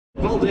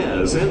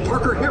Valdez and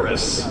Parker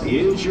Harris,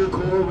 is your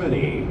corps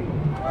ready?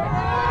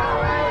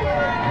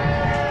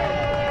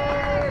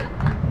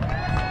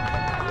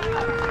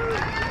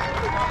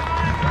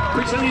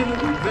 Presenting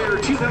their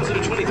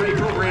 2023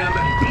 program,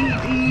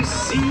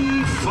 BDC-fari.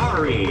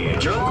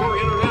 Joint Corps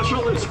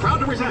International is proud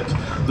to present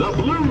the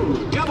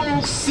Blue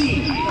Devil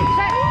C.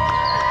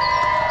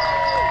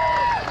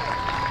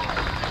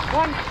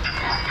 1,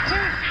 2,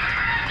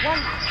 1,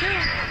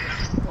 2.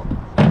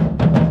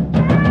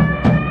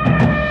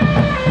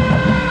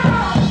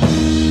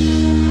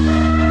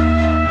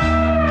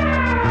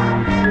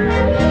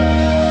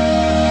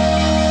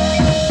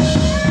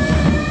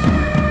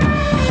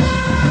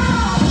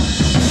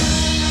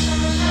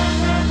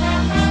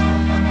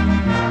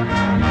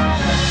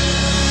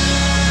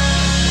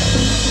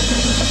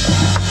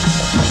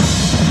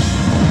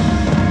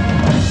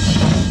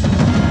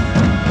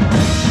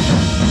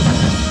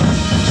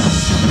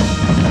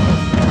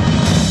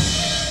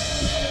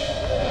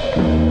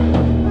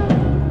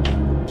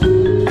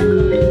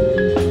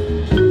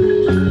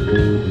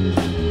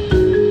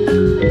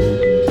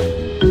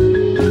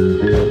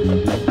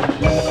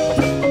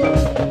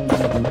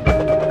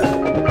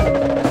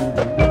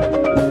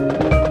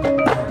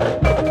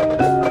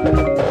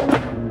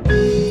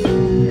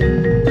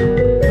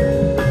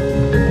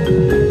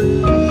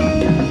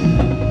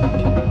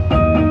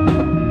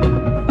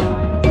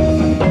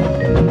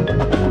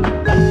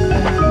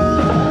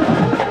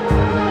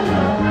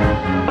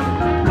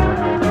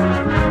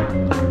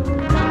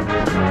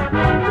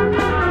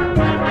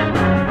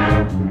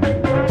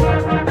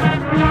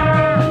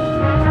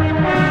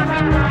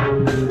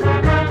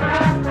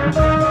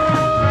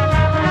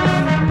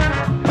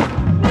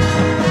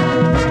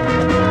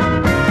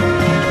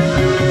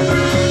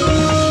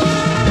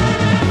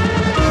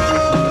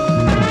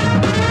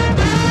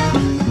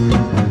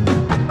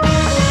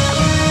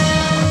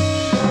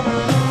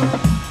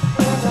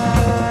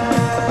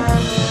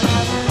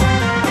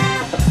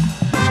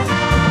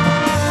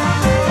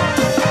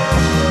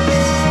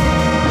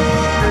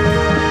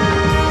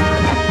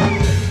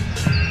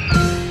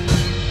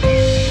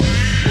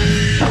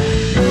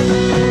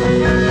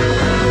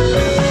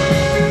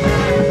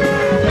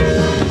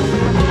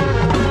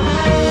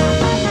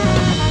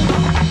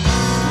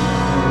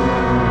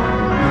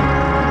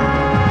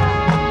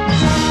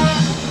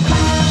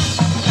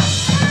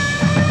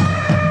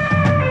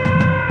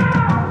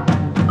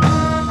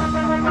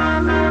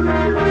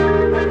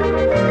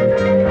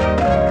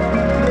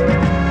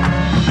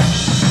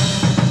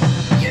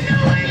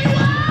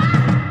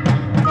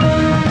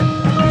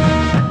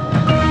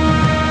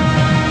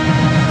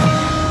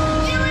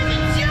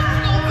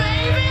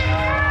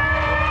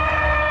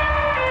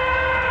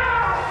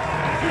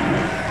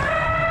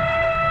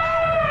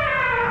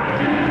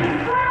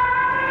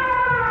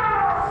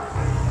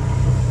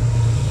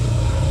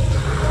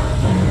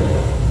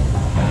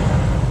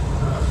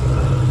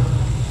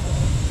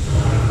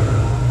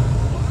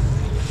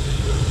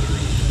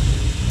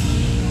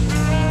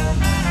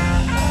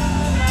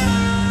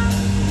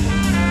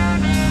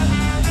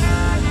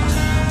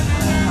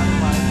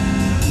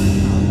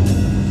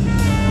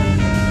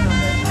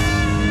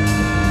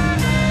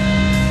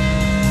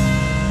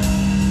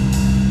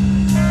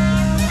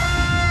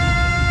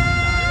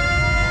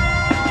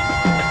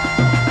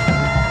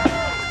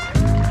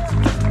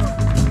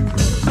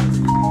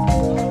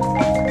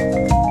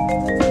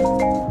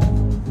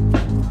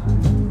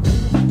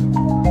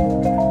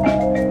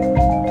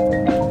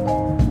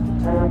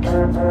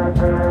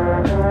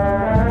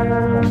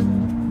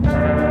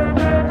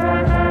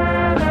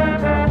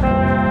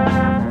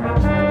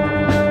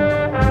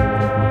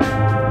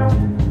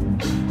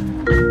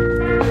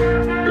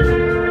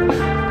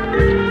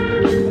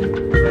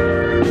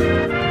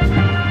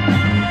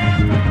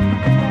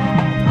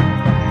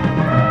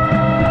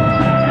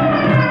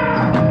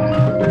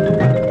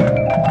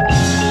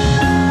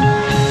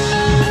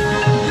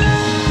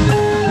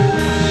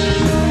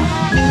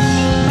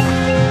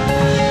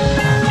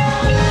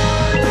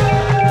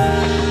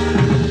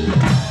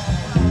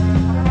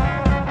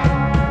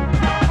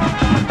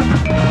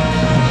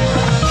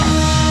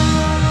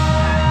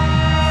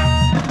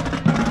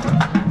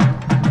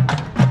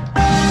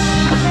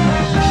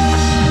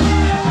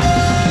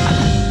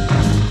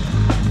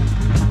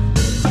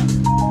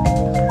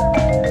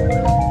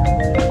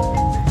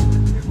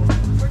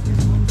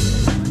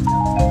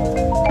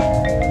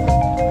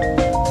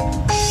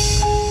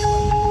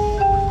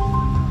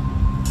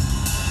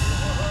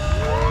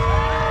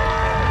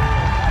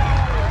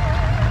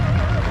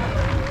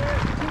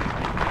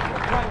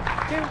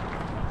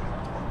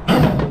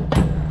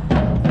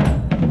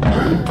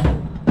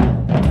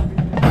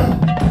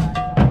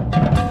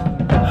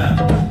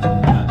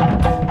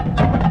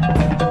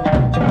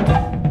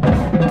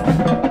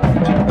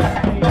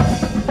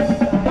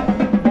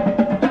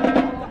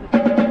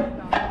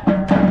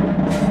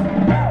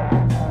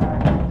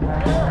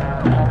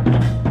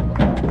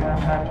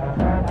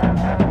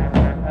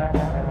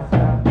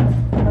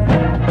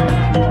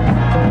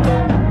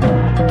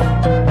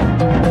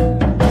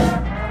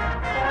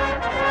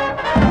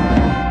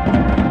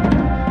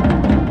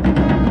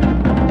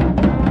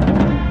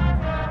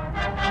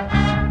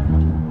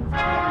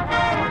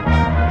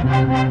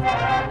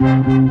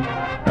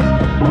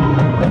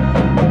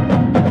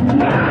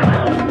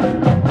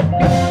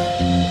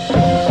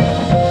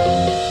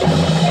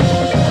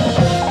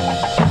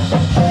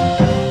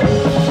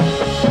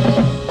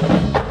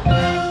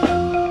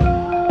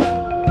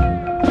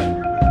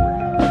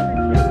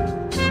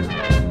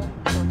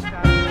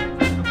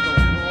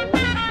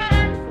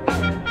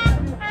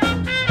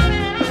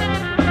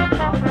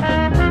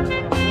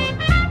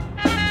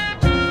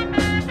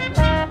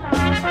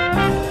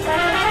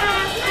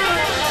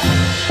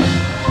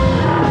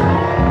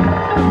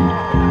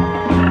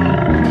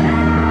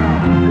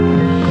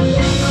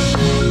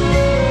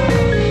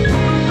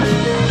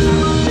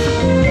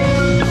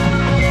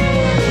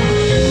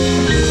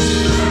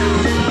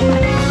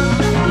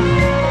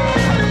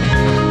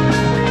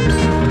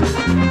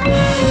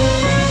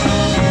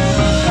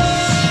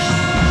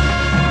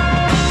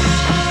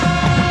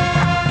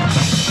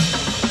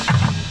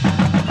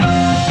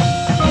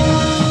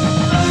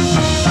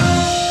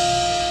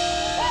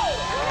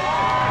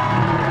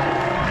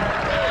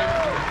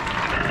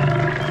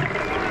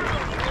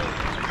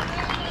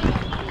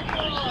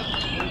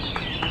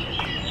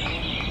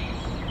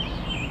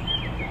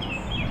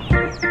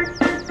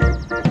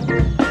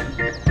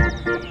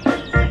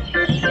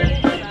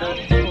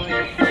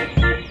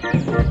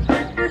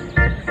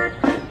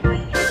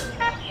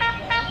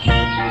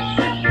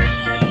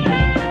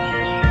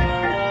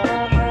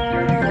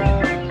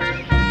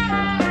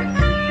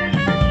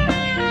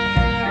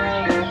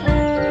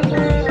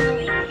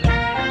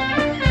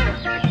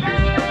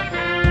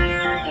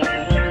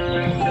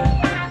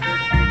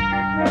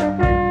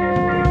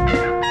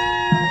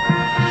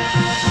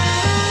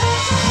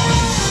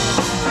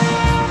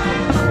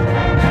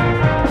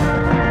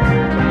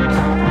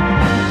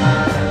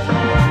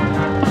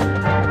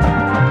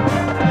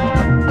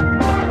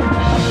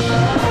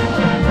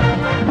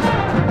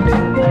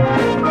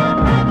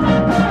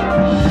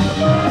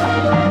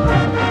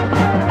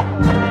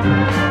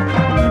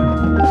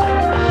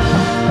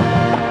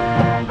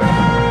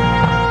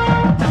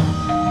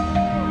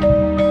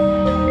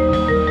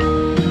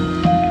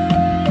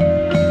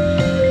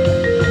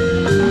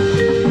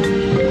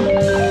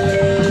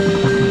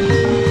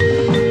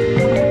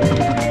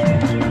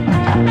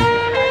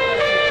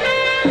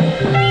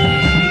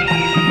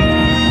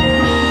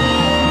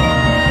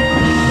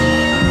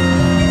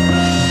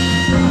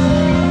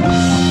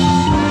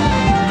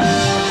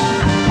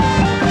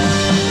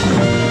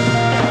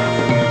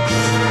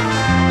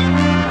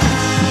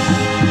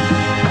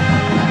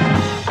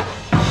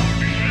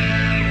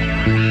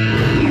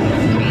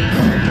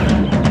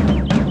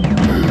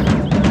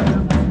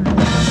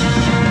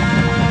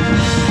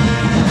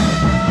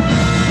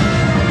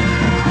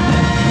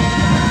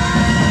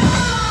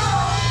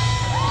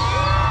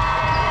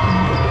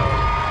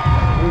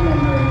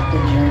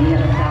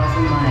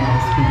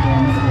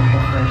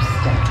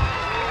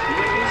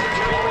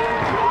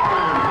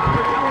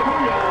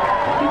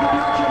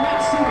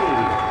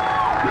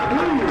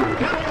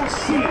 Devil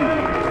C.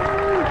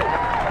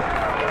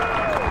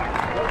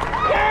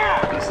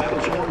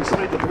 Established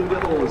alongside the Blue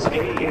Devils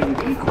A and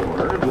B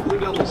Corps, the Blue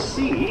Devil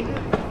C.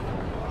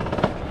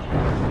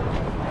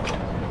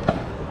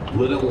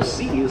 Blue Devil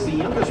C is the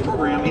youngest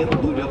program in the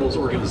Blue Devils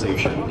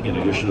organization. In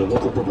addition to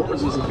local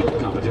performances and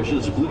field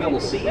competitions, Blue Devil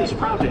C is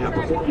proud to have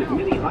performed at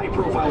many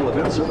high-profile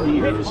events over the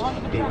years,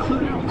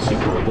 including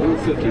Super Bowl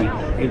 50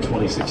 in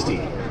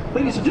 2016.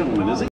 Ladies and gentlemen, as